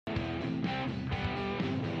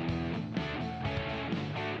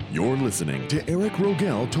You're listening to Eric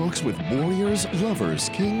Rogel Talks with Warriors, Lovers,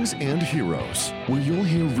 Kings, and Heroes, where you'll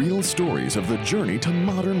hear real stories of the journey to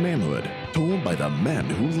modern manhood, told by the men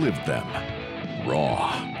who lived them.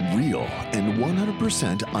 Raw, real, and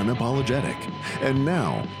 100% unapologetic. And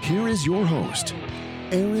now, here is your host,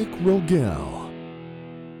 Eric Rogel.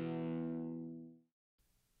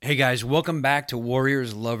 Hey guys, welcome back to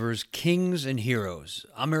Warriors, Lovers, Kings, and Heroes.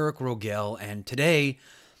 I'm Eric Rogel, and today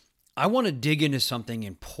I want to dig into something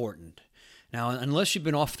important. Now, unless you've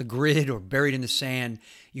been off the grid or buried in the sand,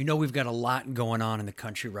 you know we've got a lot going on in the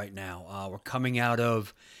country right now. We're coming out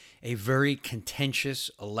of a very contentious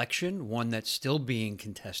election, one that's still being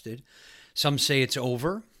contested. Some say it's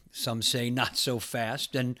over, some say not so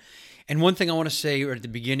fast. And one thing I want to say at the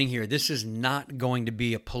beginning here, this is not going to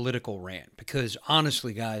be a political rant because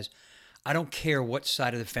honestly, guys, I don't care what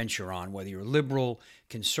side of the fence you're on, whether you're liberal,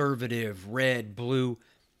 conservative, red, blue,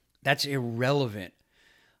 that's irrelevant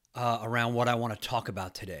around what I want to talk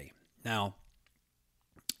about today. Now,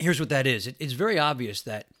 here's what that is. It's very obvious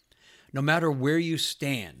that no matter where you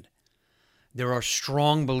stand, there are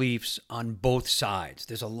strong beliefs on both sides.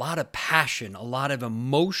 There's a lot of passion, a lot of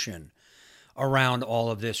emotion around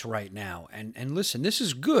all of this right now. And listen, this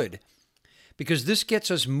is good because this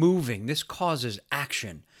gets us moving. This causes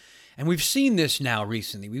action. And we've seen this now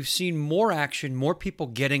recently. We've seen more action, more people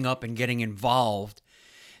getting up and getting involved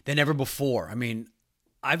than ever before. I mean,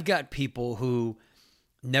 I've got people who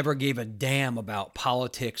never gave a damn about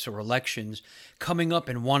politics or elections coming up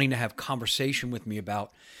and wanting to have conversation with me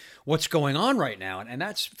about what's going on right now. And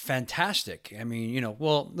that's fantastic. I mean,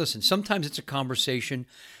 well, listen, sometimes it's a conversation.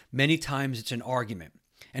 Many times it's an argument.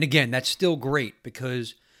 And again, that's still great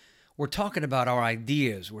because we're talking about our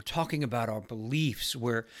ideas. We're talking about our beliefs.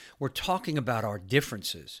 We're talking about our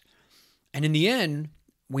differences. And in the end,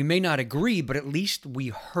 we may not agree, but at least we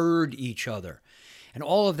heard each other. And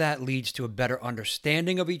all of that leads to a better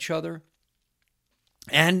understanding of each other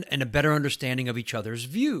and a better understanding of each other's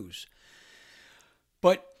views.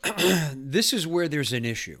 But this is where there's an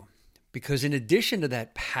issue, because in addition to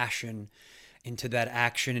that passion, into that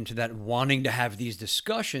action, into that wanting to have these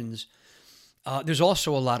discussions, there's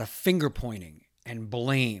also a lot of finger pointing and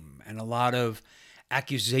blame and a lot of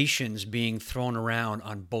accusations being thrown around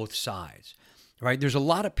on both sides, right? There's a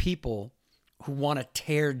lot of people who want to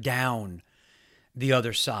tear down the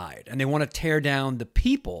other side, and they want to tear down the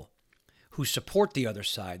people who support the other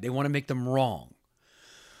side. They want to make them wrong,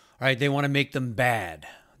 right? They want to make them bad.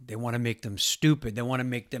 They want to make them stupid. They want to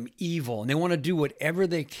make them evil, and they want to do whatever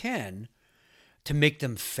they can to make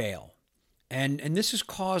them fail. And this has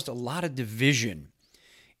caused a lot of division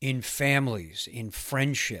in families, in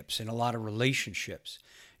friendships, in a lot of relationships.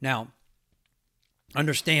 Now,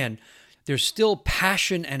 understand, there's still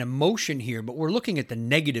passion and emotion here, but we're looking at the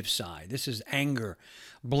negative side. This is anger,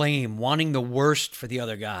 blame, wanting the worst for the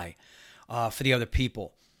other guy, for the other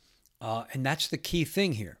people. And that's the key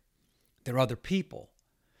thing here. They're other people.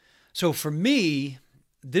 So for me,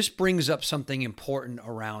 this brings up something important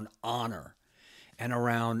around honor and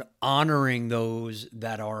around honoring those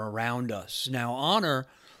that are around us. Now, honor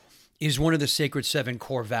is one of the Sacred Seven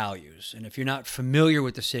core values. And if you're not familiar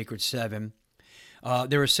with the Sacred Seven,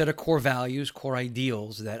 there are a set of core values, core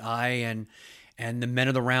ideals that I and the men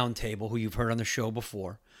of the round table, who you've heard on the show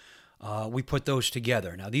before, we put those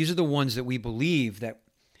together. Now, these are the ones that we believe, that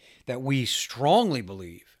we strongly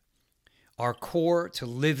believe are core to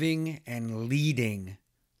living and leading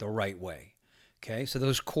the right way. Okay, so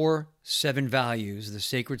those core 7 values, the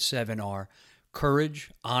Sacred 7, are courage,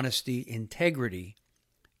 honesty, integrity,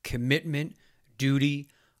 commitment, duty,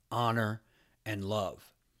 honor, and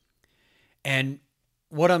love. And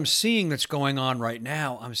what I'm seeing that's going on right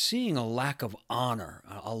now, I'm seeing a lack of honor,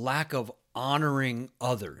 a lack of honoring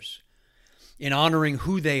others, in honoring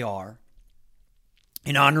who they are,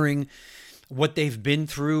 in honoring what they've been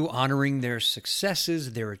through, honoring their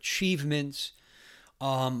successes, their achievements.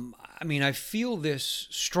 I feel this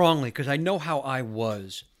strongly because I know how I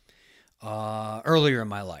was earlier in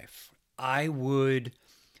my life. I would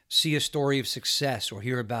see a story of success or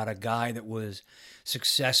hear about a guy that was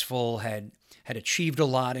successful, had achieved a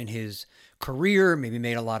lot in his career, maybe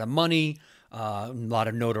made a lot of money, a lot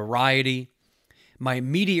of notoriety. My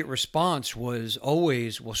immediate response was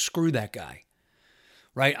always, well, screw that guy,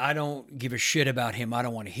 right? I don't give a shit about him. I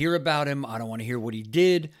don't want to hear about him. I don't want to hear what he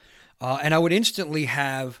did. And I would instantly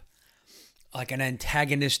have like an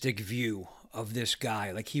antagonistic view of this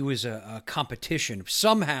guy, like he was a competition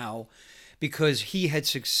somehow, because he had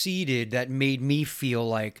succeeded. That made me feel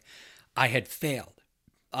like I had failed.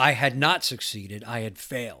 I had not succeeded. I had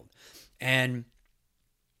failed. And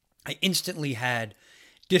I instantly had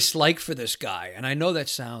dislike for this guy. And I know that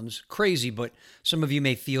sounds crazy, but some of you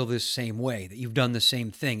may feel this same way, that you've done the same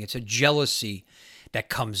thing. It's a jealousy that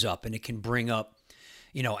comes up, and it can bring up,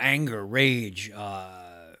 anger, rage,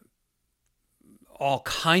 all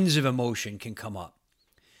kinds of emotion can come up.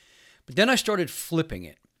 But then I started flipping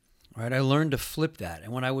it, right? I learned to flip that.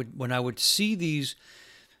 And when I would see these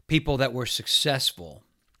people that were successful,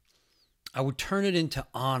 I would turn it into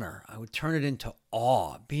honor. I would turn it into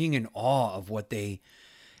awe, being in awe of what they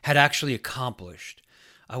had actually accomplished.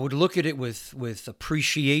 I would look at it with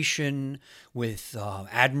appreciation, with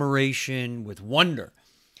admiration, with wonder.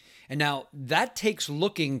 And now that takes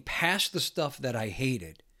looking past the stuff that I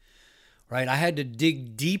hated, right? I had to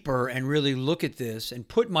dig deeper and really look at this and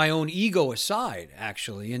put my own ego aside,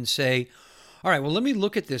 actually, and say, all right, well, let me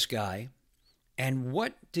look at this guy and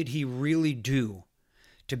what did he really do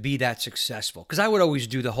to be that successful? Because I would always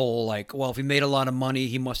do the whole if he made a lot of money,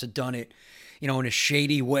 he must have done it, in a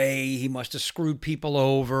shady way. He must have screwed people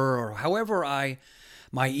over, or however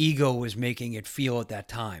my ego was making it feel at that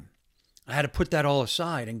time. I had to put that all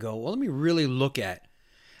aside and go, well, let me really look at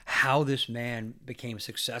how this man became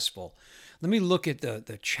successful. Let me look at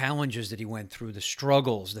the challenges that he went through, the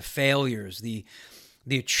struggles, the failures, the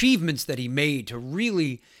achievements that he made to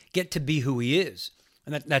really get to be who he is.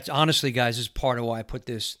 And that's honestly, guys, is part of why I put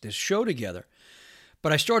this show together.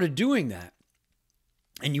 But I started doing that.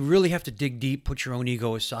 And you really have to dig deep, put your own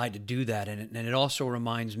ego aside to do that. And it also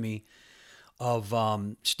reminds me of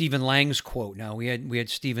Stephen Lang's quote. Now, we had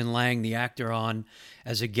Stephen Lang, the actor, on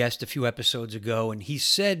as a guest a few episodes ago. And he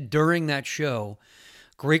said during that show,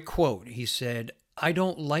 great quote, he said, "I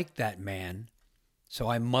don't like that man, so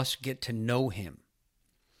I must get to know him."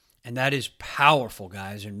 And that is powerful,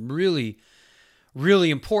 guys, and really,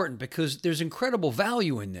 really important, because there's incredible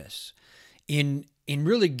value in this, in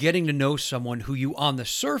really getting to know someone who you on the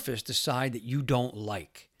surface decide that you don't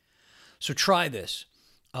like. So try this.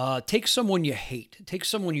 Take someone you hate. Take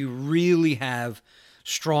someone you really have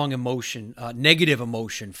strong emotion, negative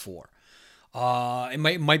emotion for. It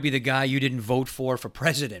might be the guy you didn't vote for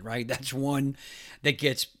president, right? That's one that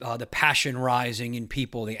gets the passion rising in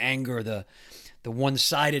people, the anger, the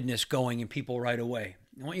one-sidedness going in people right away.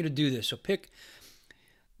 I want you to do this. So pick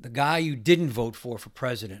the guy you didn't vote for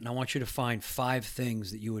president, and I want you to find 5 things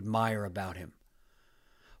that you admire about him.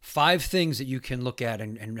 5 things that you can look at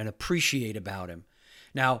and appreciate about him.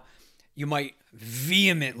 Now, you might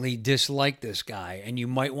vehemently dislike this guy, and you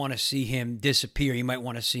might want to see him disappear. You might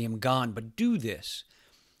want to see him gone, but do this.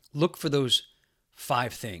 Look for those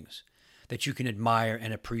 5 things that you can admire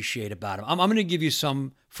and appreciate about him. I'm going to give you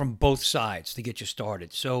some from both sides to get you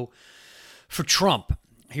started. So for Trump,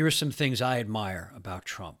 here are some things I admire about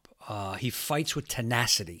Trump. He fights with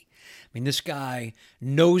tenacity. I mean, this guy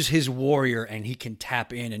knows his warrior, and he can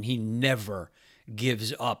tap in, and he never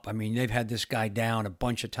gives up. I mean, they've had this guy down a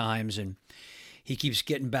bunch of times, and he keeps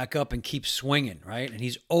getting back up and keeps swinging, right? And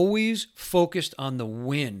he's always focused on the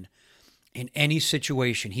win in any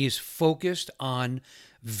situation. He is focused on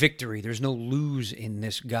victory. There's no lose in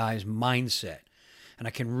this guy's mindset. And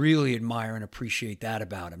I can really admire and appreciate that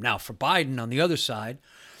about him. Now, for Biden, on the other side,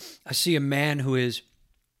 I see a man who is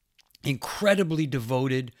incredibly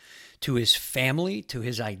devoted to his family, to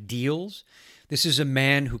his ideals. This is a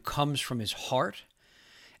man who comes from his heart.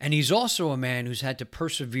 And he's also a man who's had to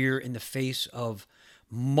persevere in the face of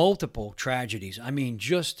multiple tragedies. I mean,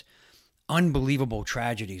 just unbelievable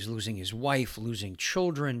tragedies, losing his wife, losing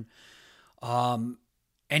children.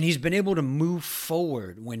 And he's been able to move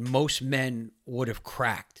forward when most men would have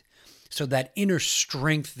cracked. So that inner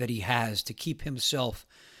strength that he has to keep himself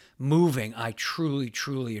moving, I truly,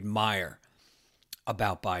 truly admire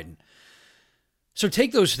about Biden. So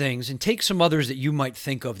take those things and take some others that you might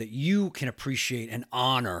think of that you can appreciate and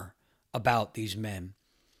honor about these men,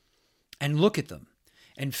 and look at them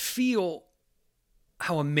and feel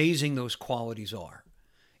how amazing those qualities are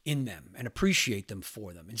in them and appreciate them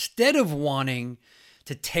for them. Instead of wanting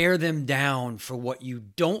to tear them down for what you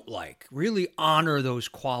don't like, really honor those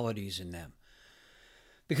qualities in them.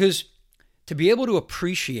 Because to be able to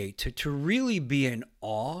appreciate, to really be in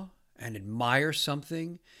awe and admire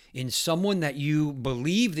something in someone that you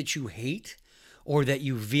believe that you hate or that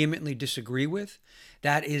you vehemently disagree with,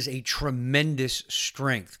 that is a tremendous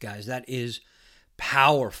strength, guys. That is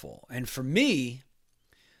powerful. And for me,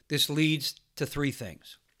 this leads to 3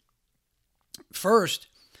 things. First,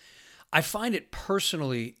 I find it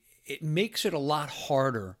personally, it makes it a lot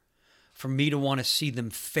harder for me to want to see them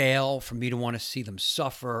fail, for me to want to see them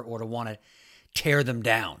suffer, or to want to tear them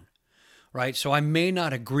down, right? So I may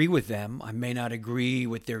not agree with them. I may not agree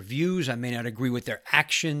with their views. I may not agree with their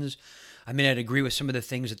actions. I may not agree with some of the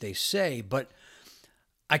things that they say, but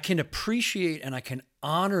I can appreciate and I can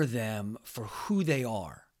honor them for who they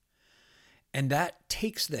are. And that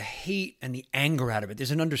takes the hate and the anger out of it.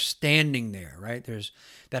 There's an understanding there, right? There's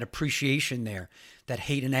that appreciation there. That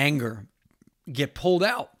hate and anger get pulled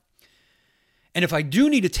out. And if I do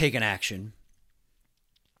need to take an action,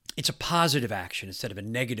 it's a positive action instead of a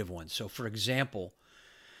negative one. So for example,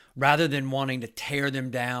 rather than wanting to tear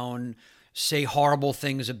them down, say horrible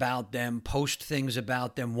things about them, post things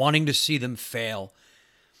about them, wanting to see them fail,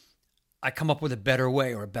 I come up with a better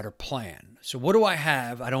way or a better plan. So what do I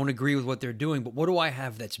have? I don't agree with what they're doing, but what do I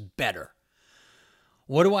have that's better?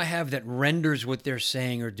 What do I have that renders what they're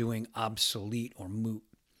saying or doing obsolete or moot?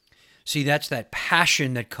 See, that's that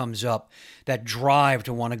passion that comes up, that drive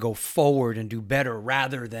to want to go forward and do better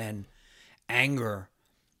rather than anger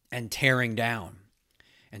and tearing down.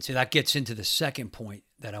 And so that gets into the second point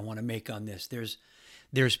that I want to make on this.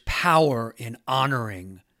 There's power in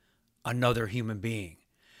honoring another human being.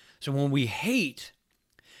 So when we hate,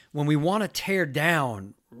 when we want to tear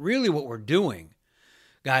down, really what we're doing,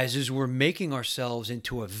 guys, is we're making ourselves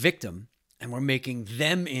into a victim and we're making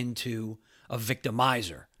them into a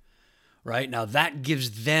victimizer, right? Now that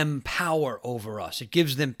gives them power over us. It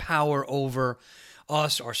gives them power over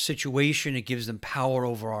us, our situation. It gives them power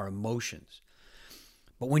over our emotions.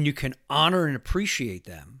 But when you can honor and appreciate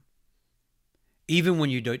them, even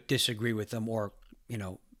when you don't disagree with them or,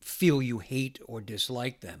 feel you hate or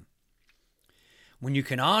dislike them, when you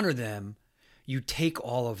can honor them, you take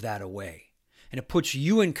all of that away. And it puts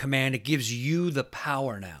you in command. It gives you the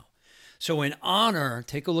power now. So in honor,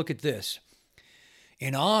 take a look at this.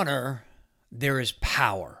 In honor, there is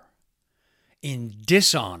power. In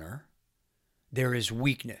dishonor, there is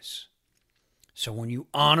weakness. So when you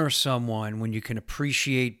honor someone, when you can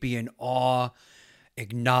appreciate, be in awe,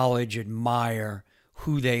 acknowledge, admire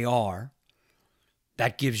who they are,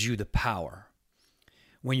 that gives you the power.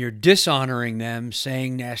 When you're dishonoring them,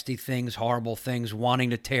 saying nasty things, horrible things,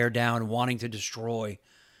 wanting to tear down, wanting to destroy,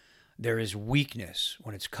 there is weakness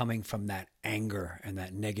when it's coming from that anger and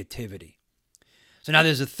that negativity. So now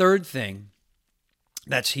there's a third thing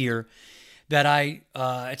that's here that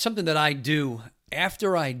it's something that I do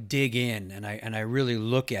after I dig in and I really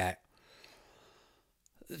look at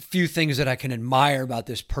a few things that I can admire about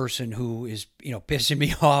this person who is, pissing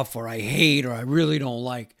me off or I hate or I really don't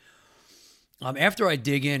like. After I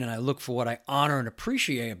dig in and I look for what I honor and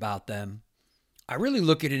appreciate about them, I really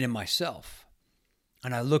look at it in myself.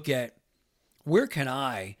 And I look at where can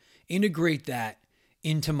I integrate that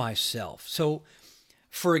into myself. So,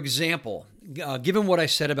 for example, given what I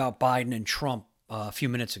said about Biden and Trump a few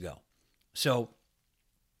minutes ago. So,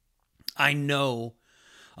 I know,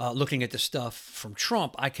 looking at the stuff from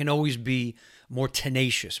Trump, I can always be more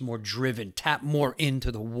tenacious, more driven, tap more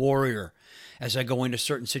into the warrior as I go into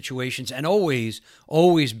certain situations and always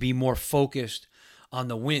be more focused on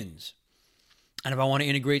the wins. And if I want to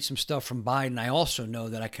integrate some stuff from Biden, I also know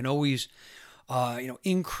that I can always,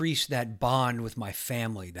 increase that bond with my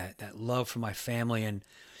family, that love for my family. And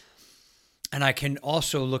I can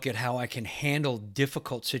also look at how I can handle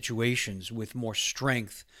difficult situations with more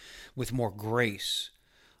strength, with more grace,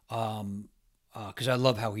 because I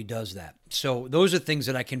love how he does that. So those are things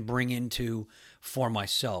that I can bring into for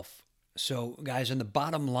myself. So, guys, in the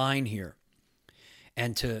bottom line here,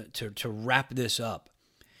 and to wrap this up,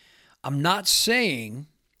 I'm not saying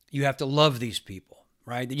you have to love these people,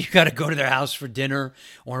 right? That you got to go to their house for dinner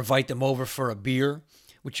or invite them over for a beer,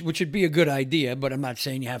 which would be a good idea, but I'm not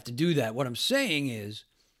saying you have to do that. What I'm saying is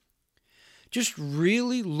just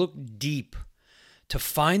really look deep to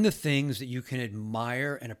find the things that you can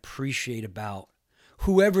admire and appreciate about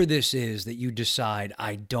whoever this is that you decide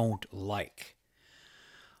I don't like.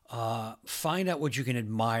 Find out what you can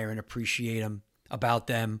admire and appreciate about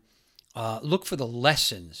them. Look for the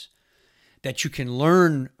lessons that you can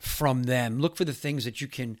learn from them. Look for the things that you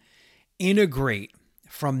can integrate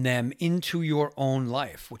from them into your own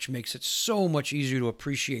life, which makes it so much easier to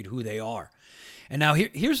appreciate who they are. And now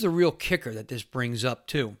here's the real kicker that this brings up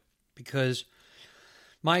too, because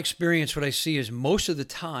my experience, what I see is most of the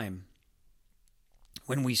time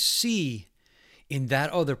when we see in that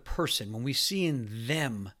other person, when we see in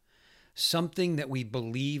them something that we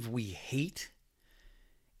believe we hate,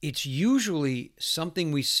 it's usually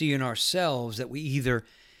something we see in ourselves that we either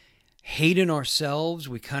hate in ourselves,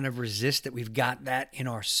 we kind of resist that we've got that in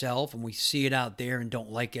ourselves and we see it out there and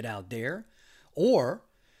don't like it out there, or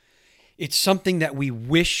it's something that we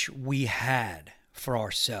wish we had for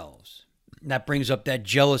ourselves. And that brings up that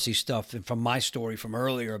jealousy stuff and from my story from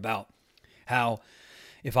earlier about how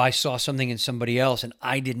if I saw something in somebody else and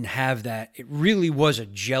I didn't have that, it really was a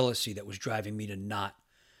jealousy that was driving me to not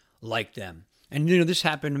like them. And, this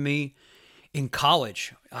happened to me in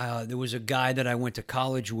college. There was a guy that I went to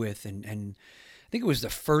college with, and I think it was the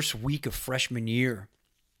first week of freshman year.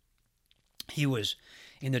 He was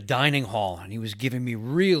in the dining hall, and he was giving me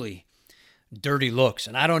really dirty looks.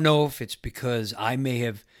 And I don't know if it's because I may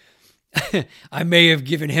have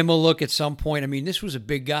given him a look at some point. I mean, this was a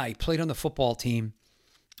big guy. He played on the football team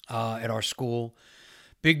at our school.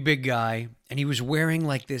 Big guy. And he was wearing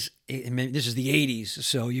like this, I mean, this is the 80s,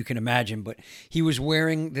 so you can imagine, but he was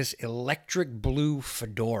wearing this electric blue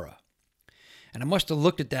fedora. And I must have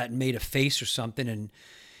looked at that and made a face or something, and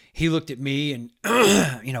he looked at me, and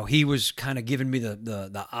he was kind of giving me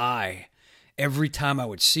the eye every time I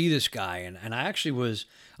would see this guy. And I actually was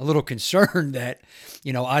a little concerned that,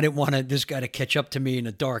 I didn't want this guy to catch up to me in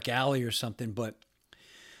a dark alley or something. But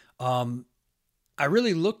I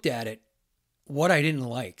really looked at it, what I didn't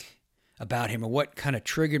like about him, or what kind of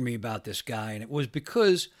triggered me about this guy. And it was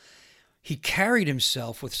because he carried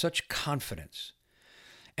himself with such confidence.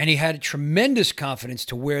 And he had tremendous confidence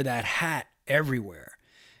to wear that hat everywhere.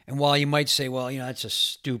 And while you might say, well, that's a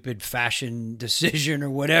stupid fashion decision or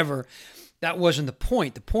whatever, that wasn't the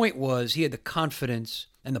point. The point was he had the confidence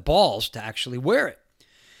and the balls to actually wear it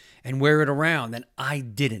and wear it around, and I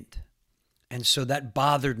didn't. And so that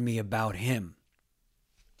bothered me about him.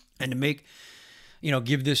 And to make,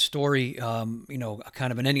 give this story,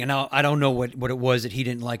 kind of an ending. And now I don't know what it was that he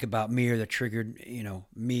didn't like about me or that triggered,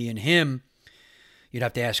 me and him. You'd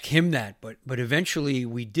have to ask him that. But eventually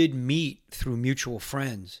we did meet through mutual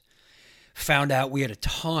friends. Found out we had a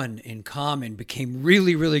ton in common, became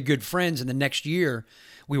really, really good friends. And the next year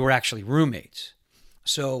we were actually roommates.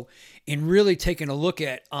 So in really taking a look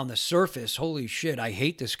at on the surface, holy shit, I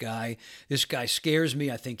hate this guy. This guy scares me.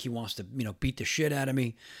 I think he wants to, beat the shit out of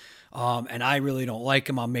me. And I really don't like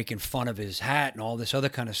him. I'm making fun of his hat and all this other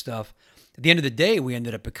kind of stuff. At the end of the day, we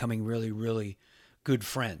ended up becoming really, really good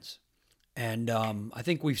friends. And I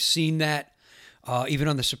think we've seen that even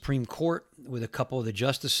on the Supreme Court with a couple of the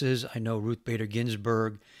justices. I know Ruth Bader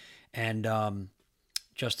Ginsburg and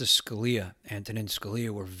Justice Scalia, Antonin Scalia,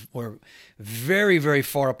 were very, very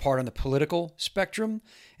far apart on the political spectrum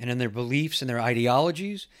and in their beliefs and their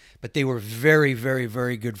ideologies, but they were very, very,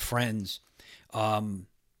 very good friends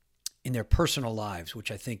in their personal lives, which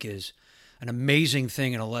I think is an amazing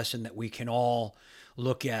thing and a lesson that we can all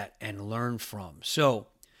look at and learn from. So,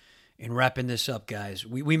 in wrapping this up, guys,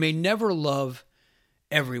 we may never love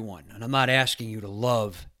everyone, and I'm not asking you to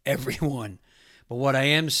love everyone, but what I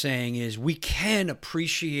am saying is we can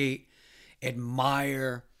appreciate,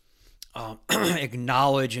 admire,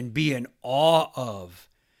 acknowledge, and be in awe of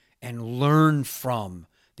and learn from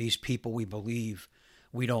these people we believe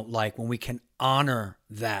we don't like, when we can honor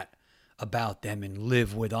that about them and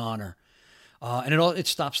live with honor. And it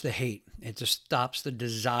stops the hate. It just stops the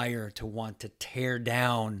desire to want to tear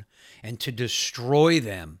down and to destroy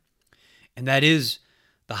them. And that is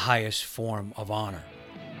the highest form of honor.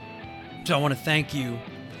 So I want to thank you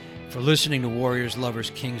for listening to Warriors,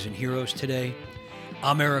 Lovers, Kings, and Heroes today.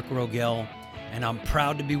 I'm Eric Rogel, and I'm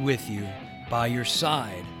proud to be with you by your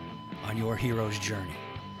side on your hero's journey.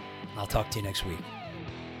 I'll talk to you next week.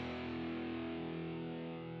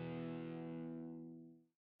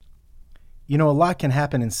 A lot can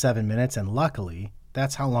happen in 7 minutes, and luckily,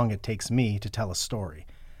 that's how long it takes me to tell a story.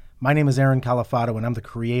 My name is Aaron Califato, and I'm the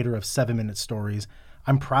creator of 7-Minute Stories.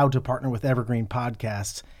 I'm proud to partner with Evergreen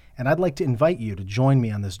Podcasts, and I'd like to invite you to join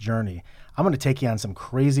me on this journey. I'm going to take you on some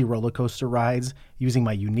crazy roller coaster rides using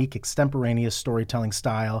my unique extemporaneous storytelling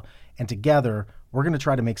style, and together, we're going to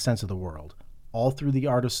try to make sense of the world, all through the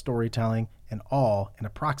art of storytelling, and all in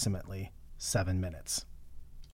approximately 7 minutes.